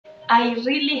I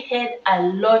really had a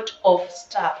lot of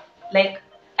stuff. Like,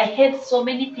 I had so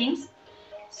many things,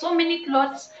 so many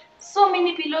clothes, so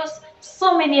many pillows,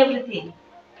 so many everything.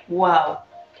 Wow.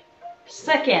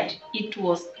 Second, it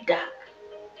was dark.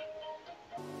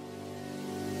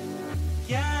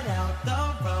 Get out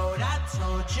the road, I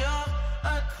told you.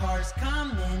 A car's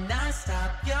coming, I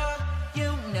stop you.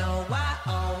 You know I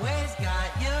always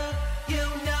got you. You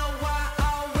know I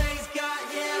always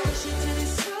got you. Push it to the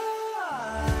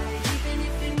side, even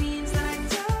if it means that I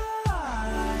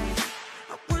die.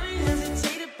 I wouldn't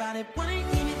hesitate about it,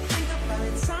 wouldn't even think about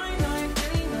it. I know I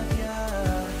really love you.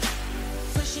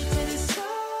 Push it to the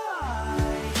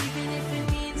side, even if it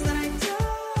means that I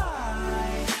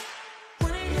die.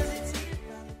 Wouldn't hesitate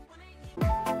about it,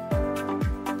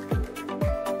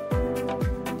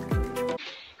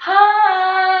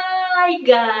 Hi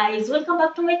guys, welcome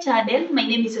back to my channel. My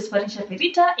name is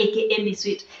Perita, aka Miss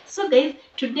WIT. So guys,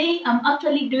 today I'm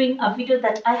actually doing a video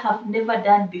that I have never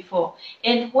done before.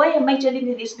 And why am I telling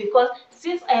you this? Because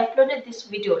since I uploaded this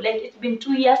video, like it's been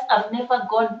 2 years, I've never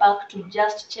gone back to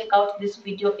just check out this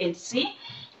video and see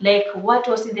like what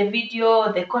was in the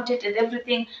video, the content and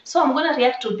everything. So I'm gonna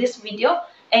react to this video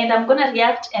and I'm gonna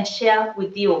react and share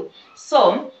with you.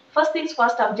 So first things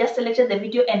first, I've just selected the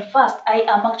video, and first I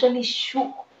am actually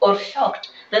shocked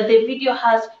that the video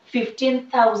has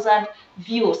 15,000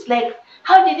 views. Like,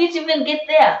 how did it even get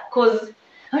there? Because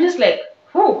I'm just like,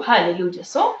 oh, hallelujah.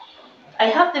 So I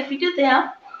have the video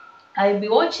there. I'll be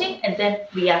watching and then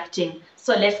reacting.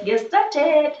 So let's get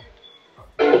started.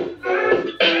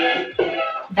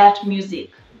 That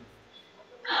music.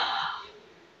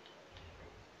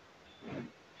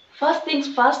 First things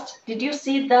first, did you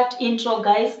see that intro,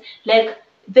 guys? Like,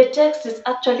 the text is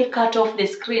actually cut off the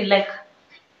screen. Like,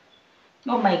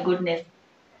 oh my goodness.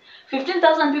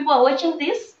 15,000 people are watching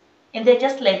this and they're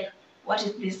just like, what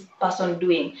is this person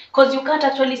doing? Because you can't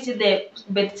actually see the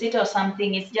bedsitter or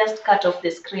something. It's just cut off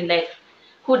the screen. Like,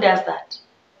 who does that?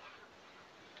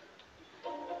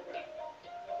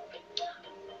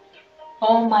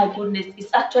 Oh my goodness,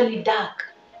 it's actually dark.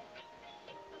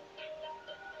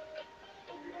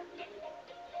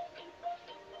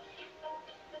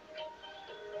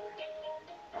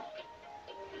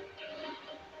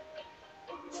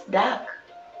 It's dark.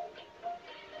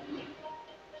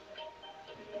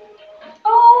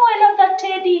 Oh, I love that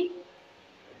teddy.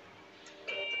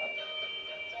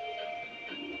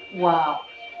 Wow.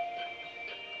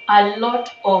 A lot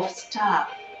of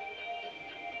stuff.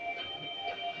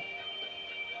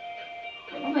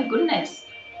 Oh my goodness.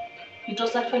 It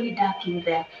was actually dark in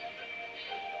there.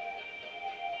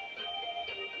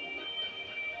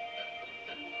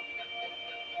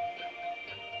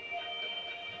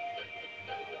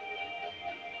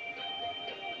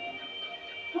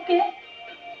 Okay.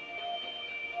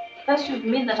 That should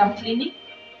mean that I'm cleaning.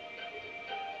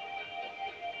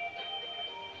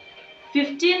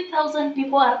 15,000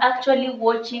 people are actually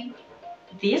watching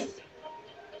this.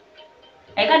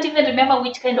 I can't even remember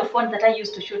which kind of phone that I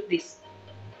used to shoot this.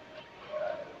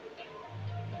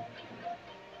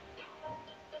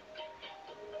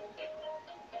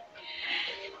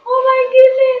 Oh my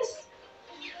goodness.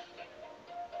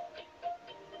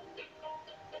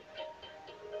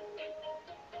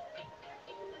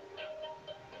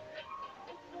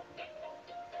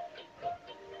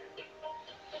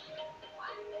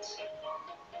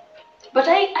 But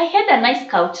I had a nice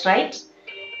couch, right?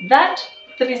 That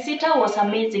three-seater was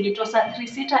amazing. It was a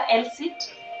three-seater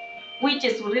L-seat, which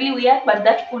is really weird, but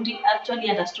that fundi actually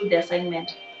understood the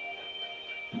assignment.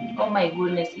 Oh my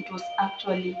goodness, it was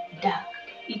actually dark.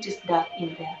 It is dark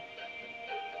in there.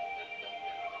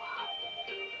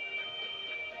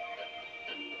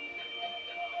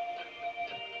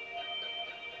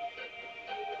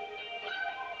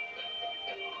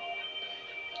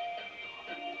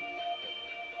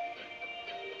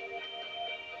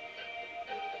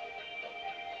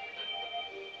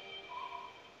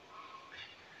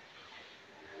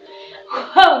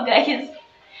 Wow, guys.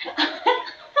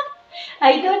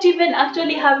 I don't even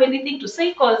actually have anything to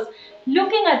say because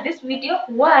looking at this video,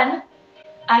 one,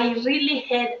 I really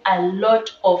had a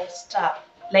lot of stuff.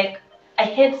 Like, I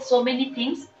had so many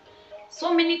things,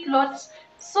 so many clothes,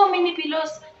 so many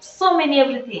pillows, so many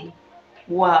everything.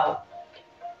 Wow.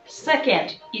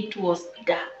 Second, it was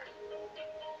dark.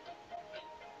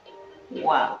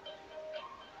 Wow.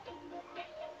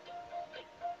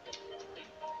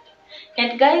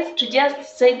 And guys, to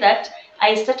just say that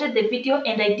I started the video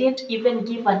and I didn't even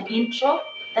give an intro,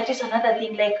 that is another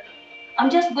thing. Like, I'm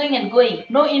just going and going.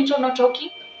 No intro, no talking.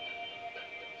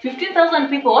 15,000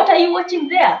 people, what are you watching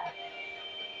there?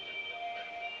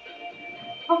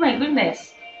 Oh my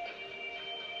goodness.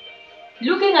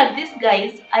 Looking at this,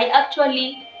 guys, I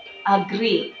actually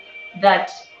agree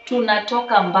that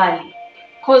tunatoka mbali.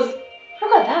 Because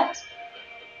look at that.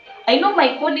 I know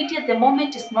my quality at the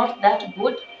moment is not that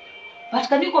good, but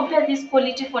can you compare this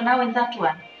quality for now and that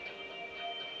one?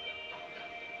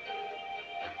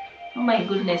 Oh my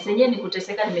goodness, yenyewe ni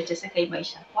kuteseka, nimeteseka hii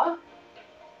maisha. Wow.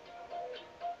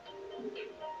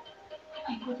 Oh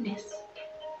my goodness.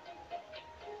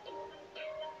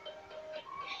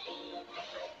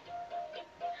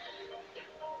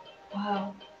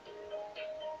 Wow.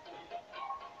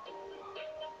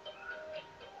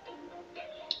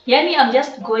 Yani, I'm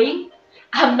just going,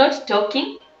 I'm not talking,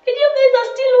 and you guys are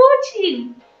still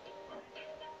watching.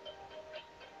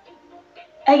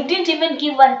 I didn't even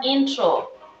give an intro.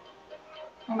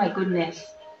 Oh my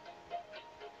goodness.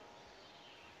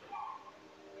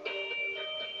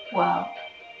 Wow.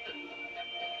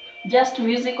 Just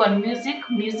music on music,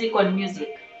 music on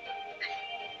music.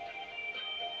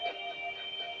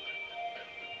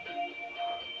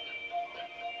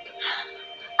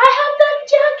 I have that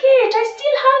jacket. I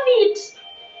still have it.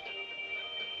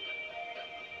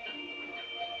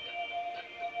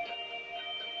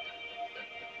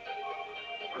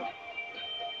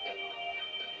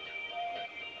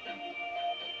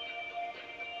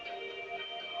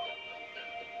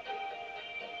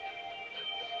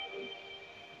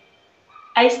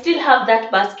 I still have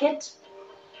that basket.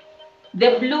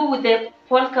 The blue with the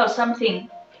polka or something.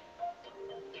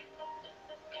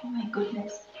 Oh my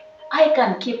goodness. I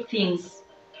can keep things.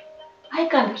 I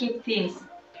can keep things.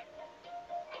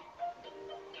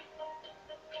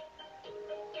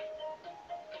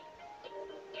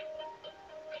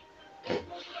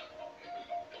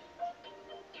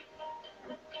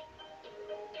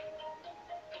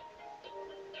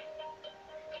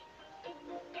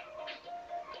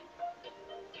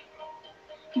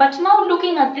 But now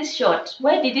looking at this shot,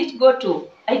 where did it go to?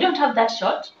 I don't have that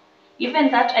shot.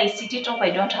 Even that I city top I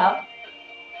don't have.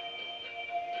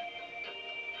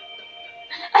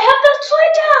 I have that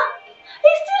sweater!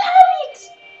 I still have it!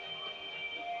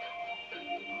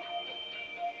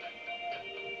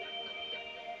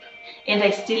 And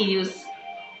I still use.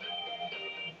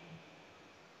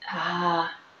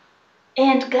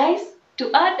 And guys,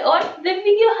 to add on, the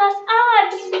video has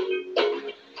ads.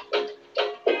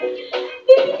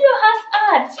 The video has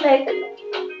ads, like,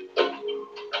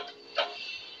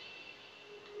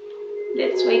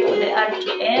 let's wait for the ad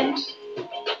to end.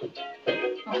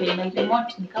 Okay, my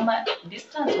remote ni kama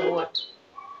distance or what?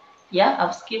 Yeah,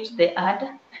 I've skipped the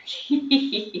ad.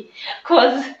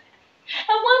 Cause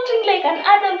I'm wondering like an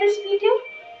ad on this video.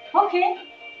 Okay.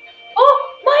 Oh,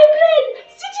 my bread!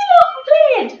 City loaf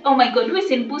bread! Oh my god, who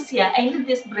is in Busia? I need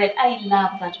this bread. I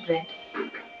love that bread.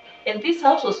 And this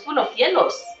house was full of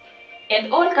yellows.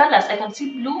 And all colors. I can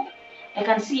see blue, I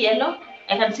can see yellow,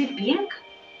 I can see pink,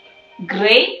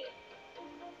 gray.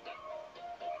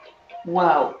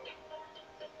 Wow.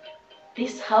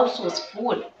 This house was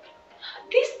full.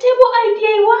 This table I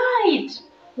DIY'd.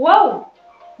 Wow.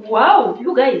 Wow,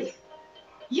 you guys.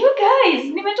 You guys,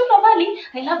 nimetoka mbali.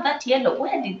 I love that yellow.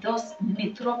 Where did those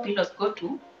throw pillows go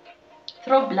to?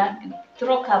 Throw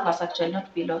covers actually,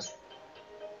 not pillows.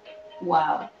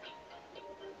 Wow.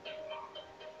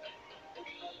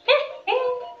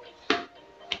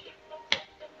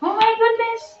 Oh my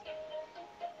goodness.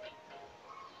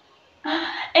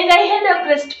 And I had a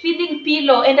breastfeeding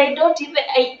pillow and I don't even,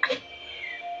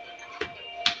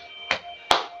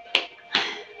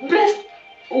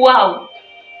 wow.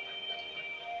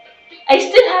 I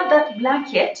still have that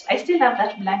blanket.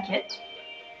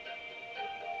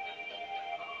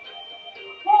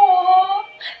 Oh,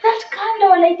 that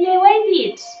candle, I DIY'd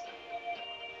it.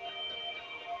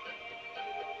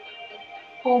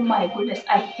 Oh my goodness,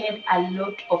 I had a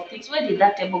lot of things. Where did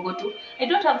that table go to? I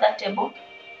don't have that table.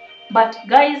 But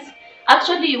guys,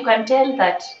 actually you can tell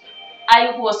that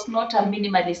I was not a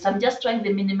minimalist. I'm just trying the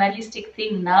minimalistic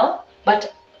thing now.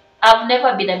 But I've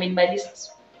never been a minimalist.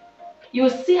 You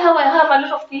see how I have a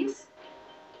lot of things?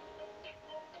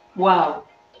 Wow.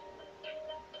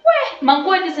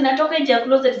 Manguo hizi zinatoka nje ya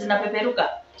closet zinapeperuka.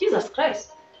 Jesus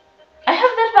Christ. I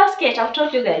have that basket, I've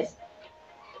told you guys.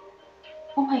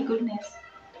 Oh my goodness.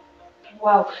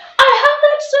 Wow. I have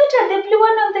that sweater, the blue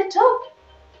one on the top.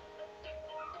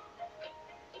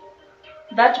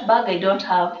 That bag I don't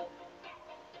have.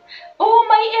 Oh,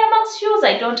 my Air Max shoes,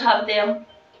 I don't have them.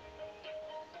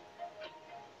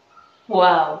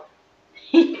 Wow.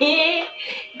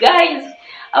 Guys,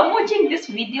 I'm watching this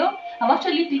video. I'm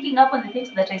actually picking up on the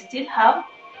things that I still have.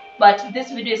 But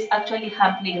this video is actually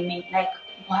humbling me. Like,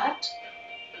 what?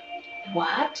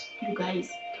 What? You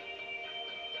guys.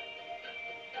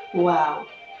 Wow.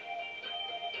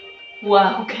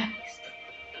 Wow, guys.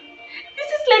 This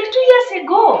is like 2 years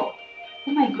ago.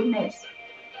 Oh my goodness.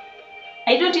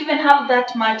 I don't even have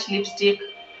that much lipstick.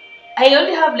 I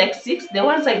only have like 6, the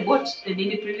ones I bought the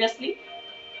day previously.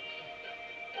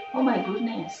 Oh my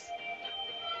goodness.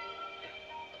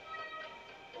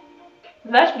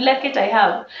 That blanket I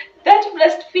have. That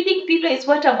breastfeeding pillow is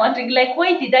what I'm wondering. Like,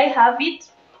 why did I have it?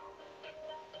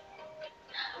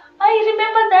 I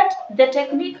remember that the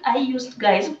technique I used,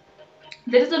 guys.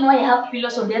 The reason why I have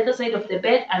pillows on the other side of the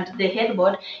bed and the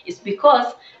headboard is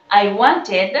because I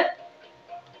wanted.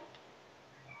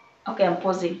 Okay, I'm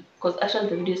pausing because actually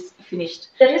the video is finished.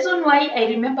 The reason why I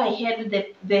remember I had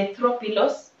the throw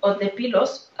pillows or the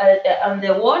pillows on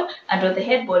the wall and on the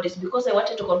headboard is because I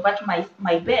wanted to convert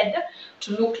my bed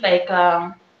to look like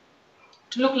a,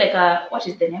 what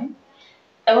is the name?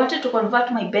 I wanted to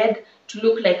convert my bed to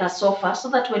look like a sofa, so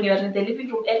that when you are in the living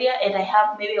room area and I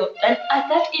have maybe, and at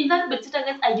that, in that bedsitter,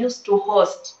 guys, I used to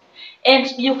host.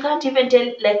 And you can't even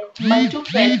tell, like, my 2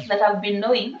 friends that I've been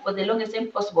knowing for the longest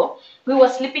time possible, we were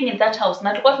sleeping in that house.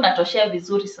 Na tulikuwa tunatoshea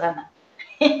vizuri sana.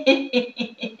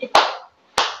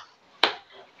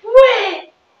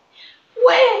 we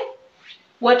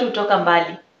watu hutoka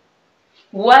mbali.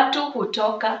 Watu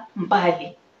hutoka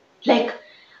mbali. Like,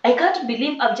 I can't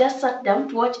believe I've just sat down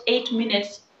to watch 8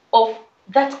 minutes of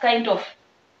that kind of,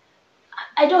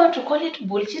 I don't want to call it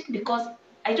bullshit because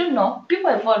I don't know,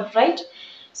 people evolve, right?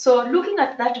 So looking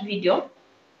at that video,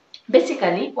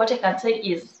 basically what I can say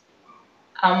is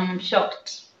I'm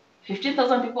shocked.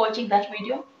 15,000 people watching that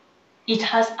video. It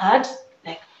has ads,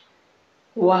 like,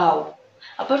 wow.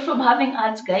 Apart from having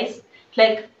ads, guys,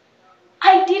 like,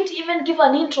 I didn't even give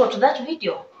an intro to that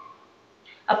video.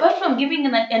 Apart from giving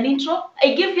an intro,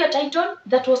 I gave you a title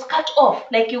that was cut off.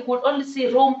 Like, you could only see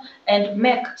room and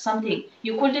make something.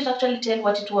 You couldn't actually tell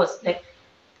what it was. Like,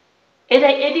 and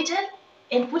I edited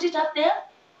and put it up there.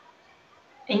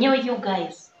 And you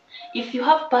guys, if you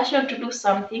have passion to do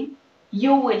something,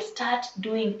 you will start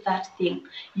doing that thing.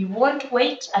 You won't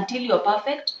wait until you're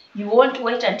perfect. You won't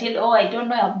wait until, oh, I don't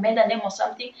know, I've made a name or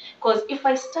something. Because if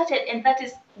I started, and that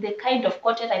is the kind of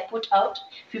content I put out,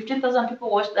 15,000 people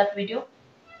watched that video,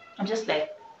 I'm just like,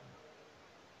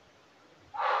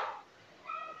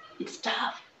 it's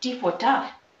tough. T for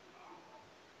tough.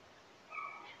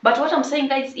 But what I'm saying,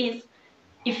 guys, is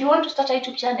if you want to start a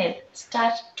YouTube channel,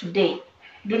 start today.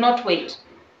 Do not wait.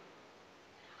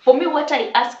 For me, what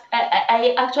I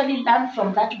actually learned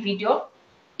from that video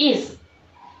is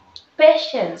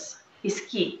patience is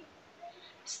key.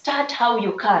 Start how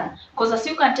you can. Because as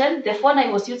you can tell, the phone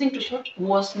I was using to shoot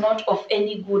was not of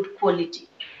any good quality.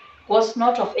 Was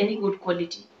not of any good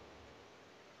quality.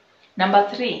 Number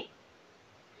 3,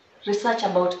 research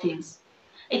about things.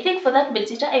 I think for that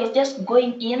bedsitter, I was just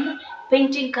going in,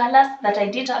 painting colors that I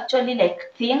didn't actually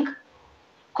like think.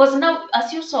 Because now,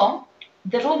 as you saw,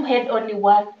 the room had only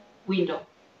one window.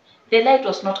 The light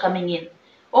was not coming in.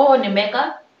 Oh,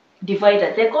 nimeka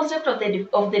divider. The concept of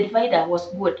the divider was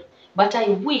good, but I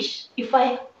wish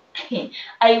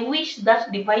I wish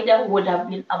that divider would have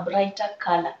been a brighter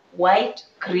color, white,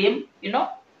 cream, you know.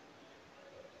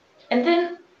 And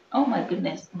then, oh my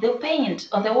goodness, the paint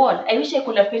on the wall. I wish I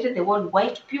could have painted the wall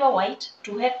white, pure white,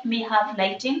 to help me have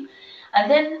lighting. And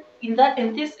then in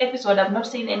this episode, I've not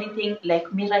seen anything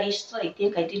like mirror-ish, so I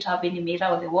think I didn't have any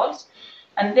mirror on the walls.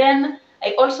 And then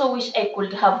I also wish I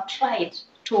could have tried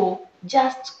to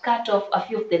just cut off a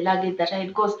few of the luggage that I had,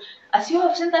 because as you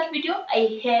have seen that video,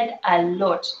 I had a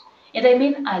lot. And I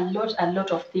mean a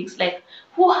lot of things. Like,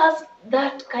 who has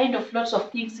that kind of lots of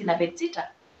things in a bedsitter?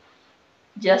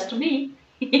 Just me.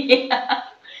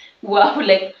 Wow,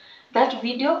 like that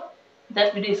video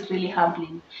is really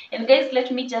humbling. And guys,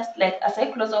 let me just, like, as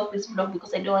I close off this vlog,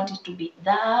 because I don't want it to be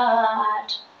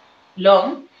that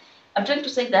long, I'm trying to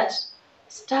say that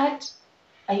start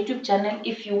a YouTube channel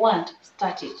if you want.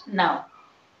 Start it now.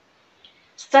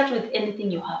 Start with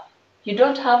anything you have. You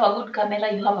don't have a good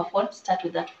camera, you have a phone, start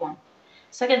with that phone.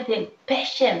 Second thing,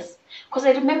 patience. Because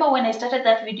I remember when I started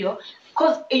that video,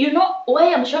 because you know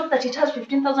why I'm shocked that it has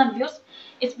 15,000 views?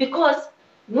 It's because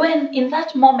when in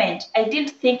that moment, I didn't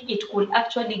think it could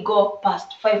actually go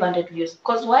past 500 views.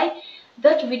 Because why?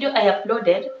 That video I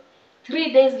uploaded,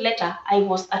 3 days later, I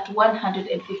was at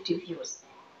 150 views.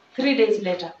 3 days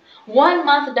later. 1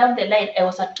 month down the line, I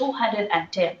was at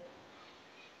 210.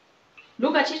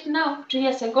 Look at it now, 2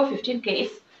 years ago, 15K.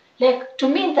 Like, to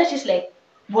me, that is like,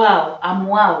 wow, I'm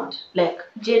wowed. Like,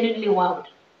 genuinely wowed.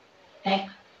 Like,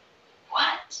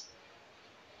 what?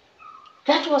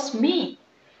 That was me.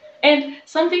 And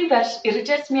something that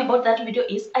irritates me about that video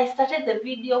is I started the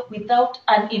video without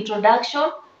an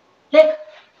introduction. Like,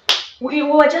 we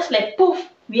were just like, poof,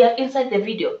 we are inside the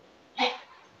video. Like,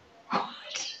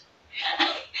 what?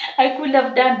 I could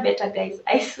have done better, guys.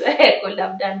 I swear I could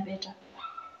have done better.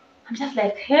 I'm just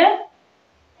like, huh?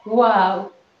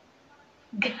 Wow.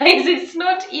 Guys, it's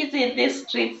not easy in these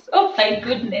streets. Oh my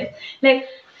goodness. Like,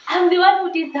 I'm the one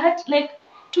who did that. Like,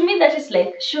 to me, that is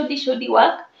like shoddy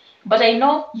work. But I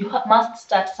know you must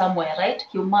start somewhere, right?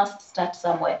 You must start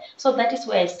somewhere. So that is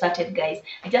where I started, guys.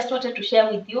 I just wanted to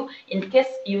share with you in case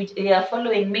you are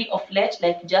following me of late,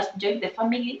 like just join the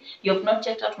family. You have not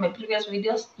checked out my previous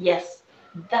videos. Yes,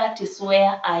 that is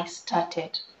where I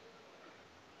started.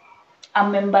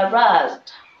 I'm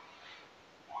embarrassed.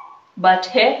 But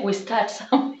hey, we start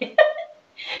somewhere.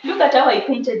 Look at how I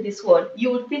painted this wall.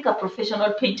 You would think a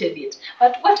professional painted it.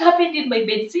 But what happened in my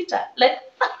bedsitter? Like,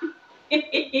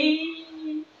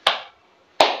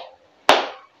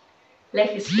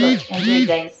 life is short. Enjoy,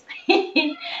 guys.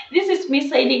 This is me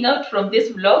signing out from this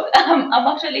vlog. I'm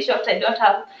actually shocked I don't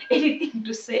have anything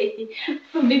to say.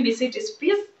 For me, it is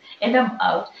peace, and I'm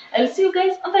out. I'll see you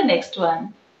guys on the next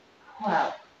one.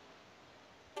 Wow.